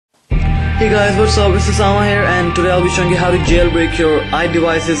Hey guys, what's up? This is Sama here, and today I'll be showing you how to jailbreak your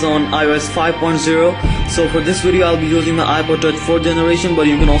iDevices on iOS 5.0. So for this video I'll be using my iPod Touch 4th generation, but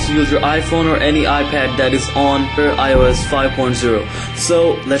you can also use your iPhone or any iPad that is on iOS 5.0.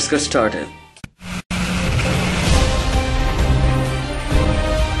 So let's get started.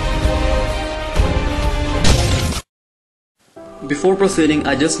 Before proceeding,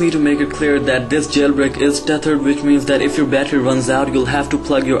 I just need to make it clear that this jailbreak is tethered, which means that if your battery runs out, you'll have to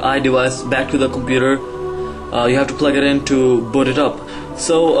plug your iDevice back to the computer. You have to plug it in to boot it up.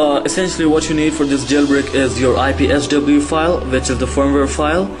 So essentially what you need for this jailbreak is your IPSW file, which is the firmware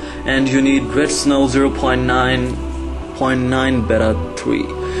file, and you need redsnow 0.9.9 beta 3.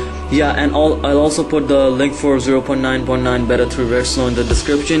 Yeah, and I'll also put the link for 0.9.9 beta 3 redsnow in the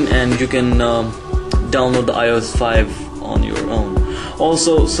description, and you can download the iOS 5 on your own.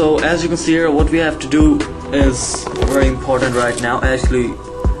 Also, so as you can see here, what we have to do is very important right now. I actually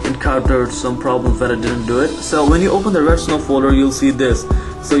encountered some problems that I didn't do it. So when you open the redsnow folder, you'll see this.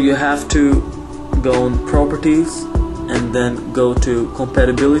 So you have to go on properties and then go to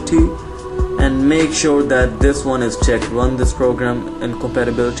compatibility and make sure that this one is checked. Run this program in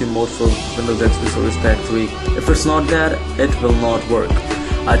compatibility mode for Windows XP Service Pack 3. If it's not that, it will not work.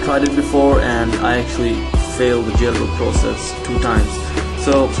 I tried it before and I actually failed the jailbreak process 2 times.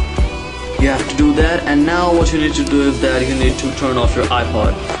 So you have to do that, and now what you need to do is that you need to turn off your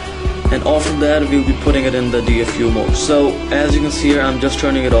iPod, and after that we'll be putting it in the DFU mode. So as you can see here, I'm just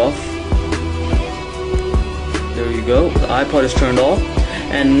turning it off. There you go, the iPod is turned off.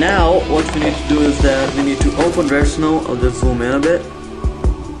 And now what we need to do is that we need to open redsnow. I'll just zoom in a bit.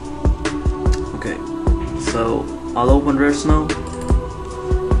 Okay, so I'll open redsnow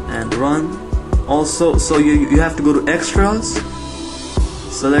and run. Also, so you have to go to extras,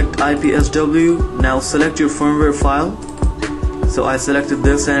 select IPSW, now select your firmware file. So I selected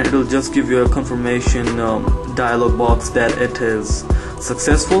this, and it'll just give you a confirmation dialog box that it is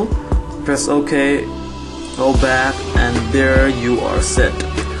successful. Press OK, go back, and there you are set.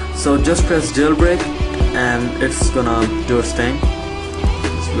 So just press jailbreak and it's gonna do its thing.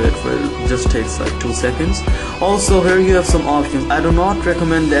 Wait for it, just takes like 2 seconds. Also, here you have some options. I do not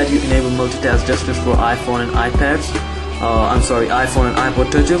recommend that you enable multitask gestures for iPhone and iPads. iPhone and iPod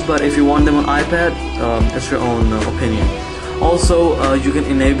touches, but if you want them on iPad, it's your own opinion. Also, you can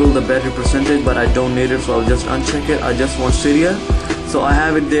enable the battery percentage, but I don't need it, so I'll just uncheck it. I just want Cydia, so I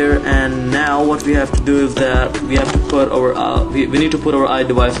have it there. And now what we have to do is that we have to put our we need to put our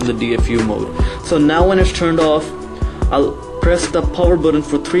iDevice in the DFU mode. So now when it's turned off, I'll press the power button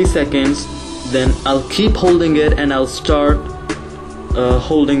for 3 seconds, then I'll keep holding it, and I'll start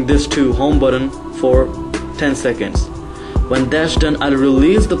holding this too, home button, for 10 seconds. When that's done, I'll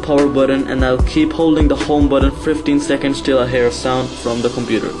release the power button and I'll keep holding the home button 15 seconds till I hear a sound from the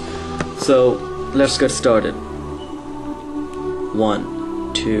computer. So let's get started. 1,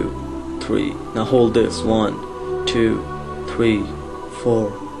 2, 3. Now hold this. 1, 2, 3,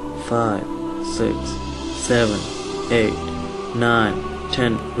 4, 5, 6, 7, 8, 9,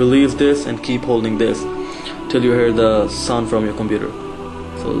 10. Release this and keep holding this till you hear the sound from your computer.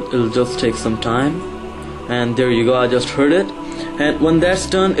 So it'll just take some time, and there you go, I just heard it. And when that's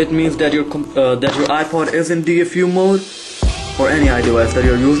done, it means that your iPod is in DFU mode, or any iDevice that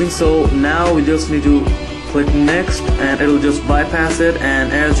you're using. So now we just need to click next, and it'll just bypass it,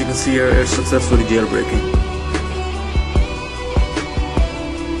 and as you can see here, it's successfully jailbreaking.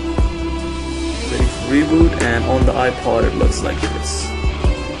 Reboot, and on the iPod it looks like this.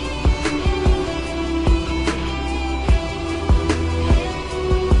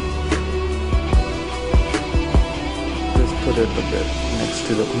 Just put it a bit next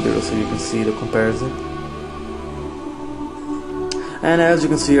to the computer so you can see the comparison. And as you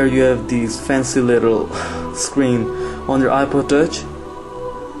can see here, you have these fancy little screen on your iPod Touch.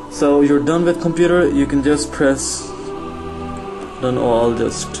 So you're done with computer, you can just press done. I'll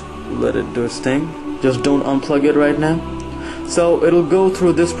just let it do its thing. Just don't unplug it right now. So it'll go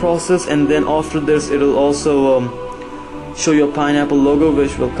through this process, and then after this it'll also show you a pineapple logo,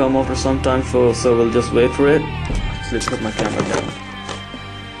 which will come after some time, so we'll just wait for it. So let's put my camera down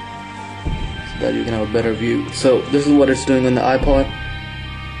so that you can have a better view. So this is what it's doing on the iPod.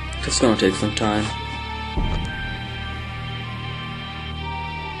 It's gonna take some time.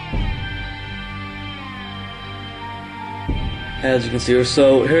 As you can see here,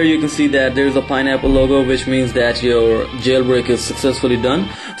 so here you can see that there's a pineapple logo, which means that your jailbreak is successfully done.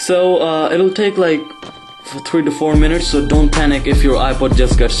 So it'll take like 3 to 4 minutes, so don't panic if your iPod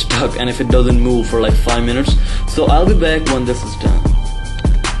just gets stuck and if it doesn't move for like 5 minutes. So I'll be back when this is done.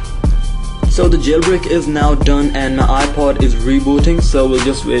 So the jailbreak is now done and my iPod is rebooting, so we'll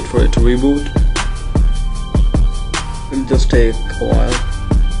just wait for it to reboot. It'll just take a while.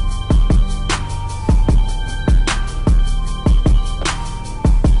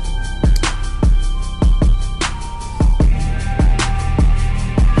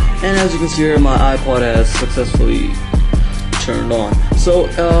 And as you can see here, my iPod has successfully turned on. So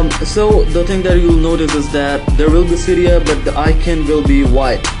the thing that you'll notice is that there will be Cydia, but the icon will be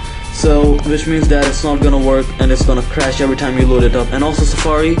white. So which means that it's not gonna work and it's gonna crash every time you load it up. And also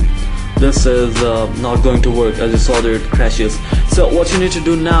Safari, this is not going to work. As you saw there, it crashes. So what you need to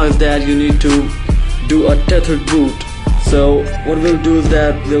do now is that you need to do a tethered boot. So what we'll do is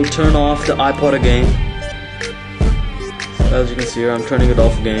that we'll turn off the iPod again. As you can see here, I'm turning it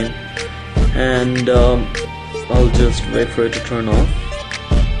off again, and I'll just wait for it to turn off.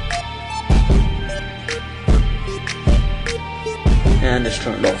 And it's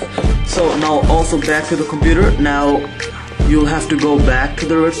turned off. So now also back to the computer. Now you'll have to go back to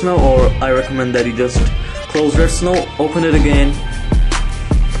the redsnow, or I recommend that you just close redsnow, open it again.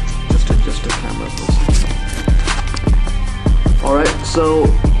 Just adjust the camera for a second. Alright, so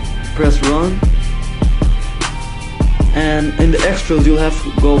press run. And in the extras you'll have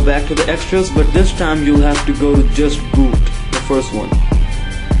to go back to the extras, but this time you'll have to go to just boot, the first one.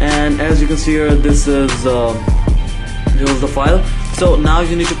 And as you can see here, this is the file. So now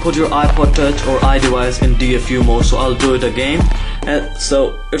you need to put your iPod Touch or iDevice in DFU mode, so I'll do it again. And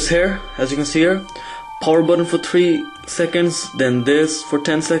so it's here, as you can see here. Power button for 3 seconds, then this for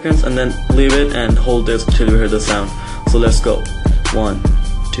 10 seconds, and then leave it and hold this till you hear the sound. So let's go. 1,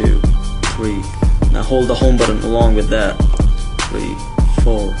 2, 3. Now hold the home button along with that. 3,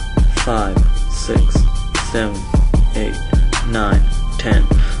 4, 5, 6, 7, 8, 9, 10.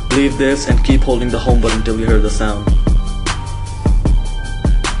 Leave this and keep holding the home button until you hear the sound.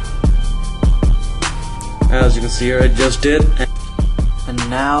 As you can see here, it just did. And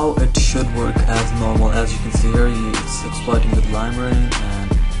now it should work as normal. As you can see here, it's exploiting the library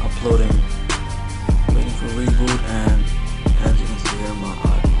and uploading, waiting for reboot. And as you can see here, my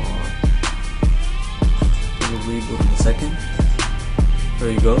iPod will reboot in a second.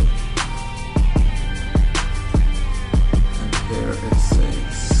 There you go. And here it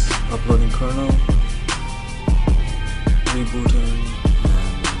says uploading kernel, rebooting,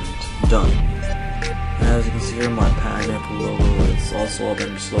 and done. As you can see here, my pineapple logo is also up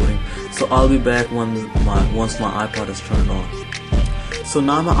and it's loading. So I'll be back once my iPod is turned on. So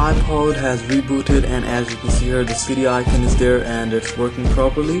now my iPod has rebooted, and as you can see here, the Cydia icon is there and it's working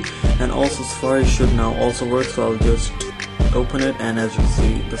properly. And also Safari should now also work, so I'll just open it, and as you can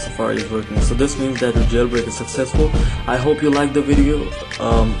see, the Safari is working. So this means that your jailbreak is successful. I hope you liked the video.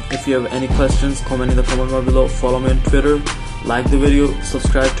 If you have any questions, comment in the comment bar below. Follow me on Twitter, like the video,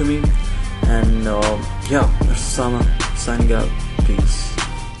 subscribe to me. And yeah, this is Osama signing out. Peace.